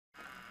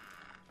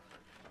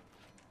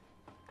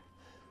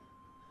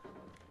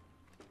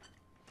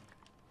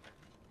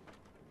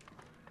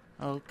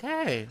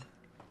Okay.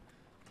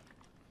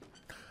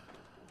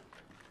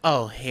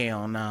 Oh,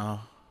 hell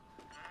no.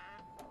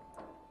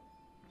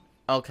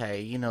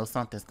 Okay, you know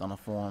something's gonna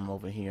form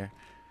over here.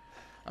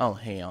 Oh,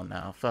 hell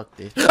no. Fuck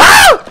this.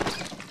 Ah!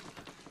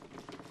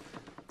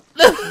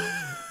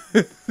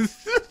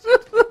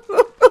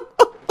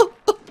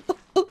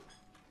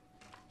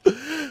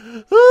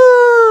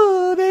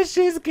 Ooh, that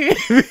shit scared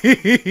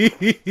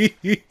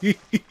me.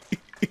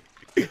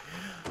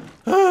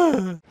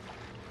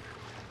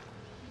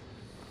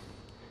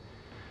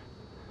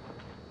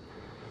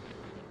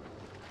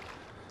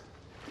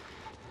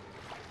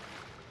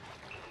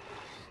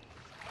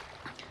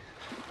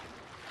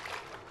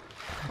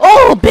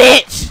 Oh,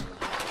 bitch!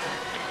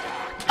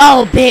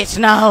 Oh, bitch,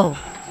 no!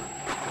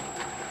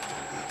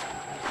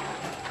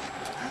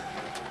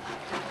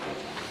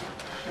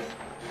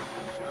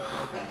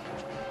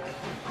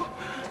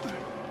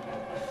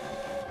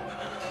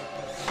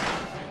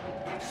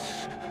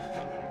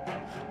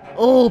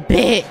 Oh,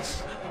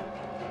 bitch!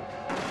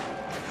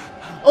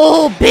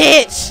 Oh,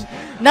 bitch!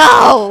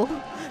 No!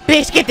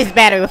 Bitch, get this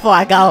battery before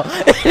I go!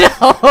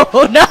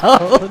 No!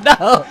 No!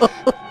 No!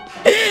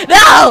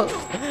 No!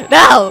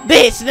 No!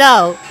 Bitch,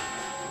 no!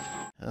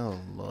 Oh,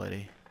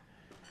 lordy.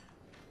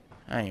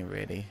 I ain't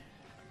ready.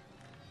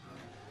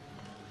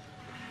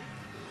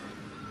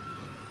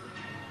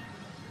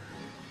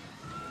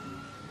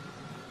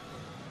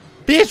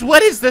 Bitch,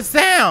 what is the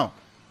sound?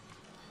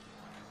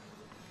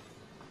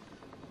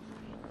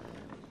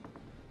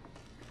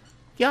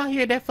 Y'all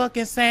hear that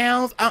fucking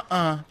sounds?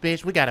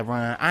 Bitch, we gotta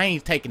run. I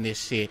ain't taking this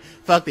shit.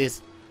 Fuck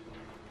this.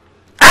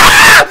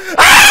 Ah!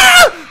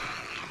 Ah!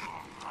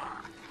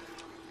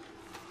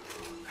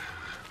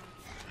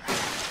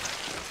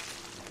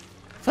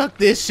 Fuck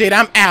this shit.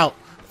 I'm out.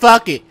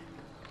 Fuck it.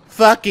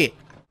 Fuck it.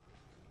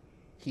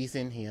 He's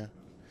in here.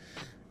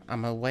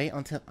 I'm gonna wait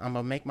until I'm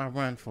gonna make my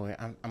run for it.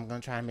 I'm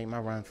gonna try and make my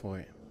run for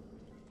it.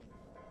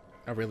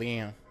 I really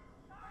am.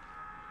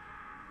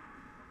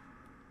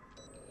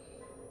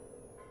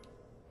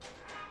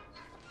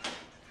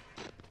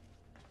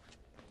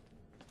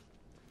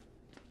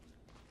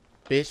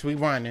 Bitch, we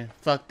running.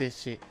 Fuck this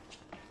shit.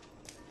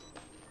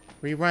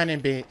 We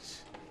running, bitch.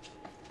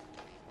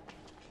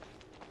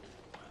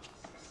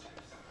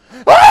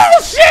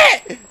 Oh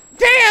shit!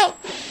 Damn!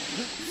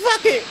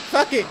 Fuck it!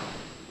 Fuck it!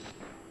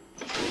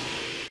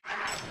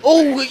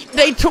 Oh,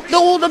 they took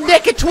all the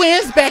naked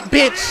twins back,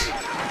 bitch!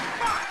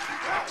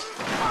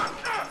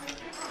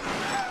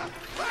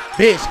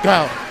 Bitch,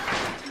 go!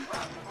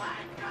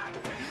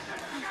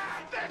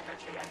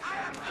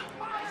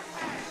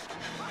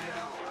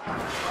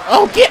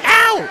 Oh, get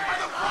out!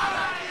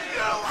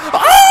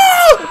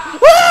 Oh!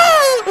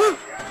 Oh!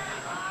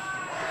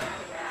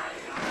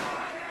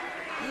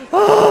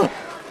 Oh!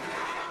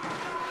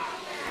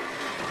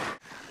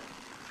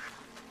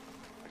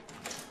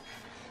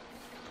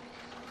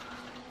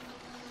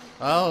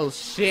 Oh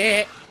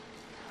shit!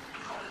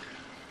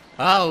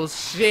 Oh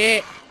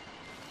shit!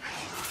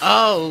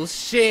 Oh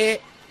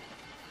shit!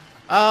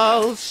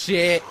 Oh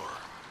shit!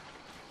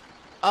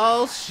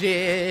 Oh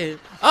shit!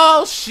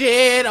 Oh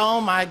shit! Oh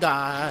my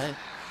god!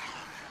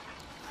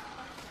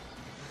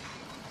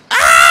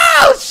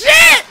 Oh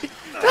shit!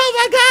 Oh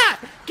my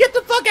god! Get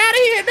the fuck out of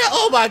here! No.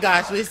 Oh my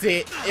gosh! This is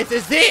it! This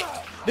is it!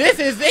 This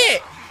is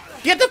it!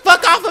 Get the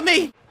fuck off of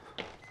me!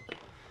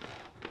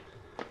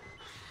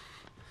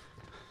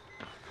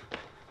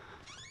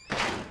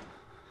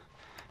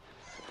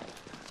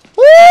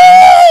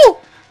 Woo!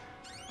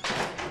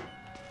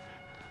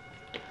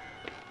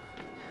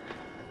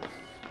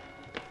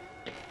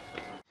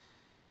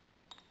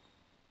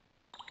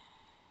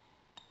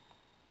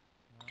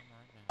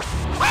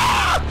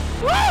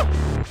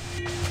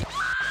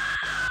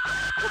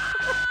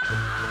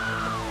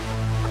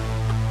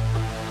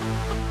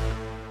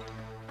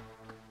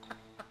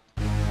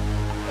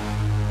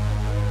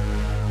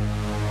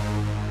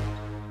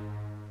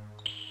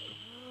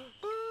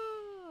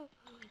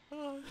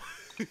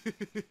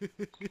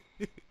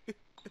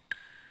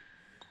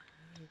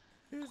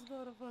 This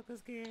motherfucker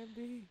scared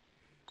me.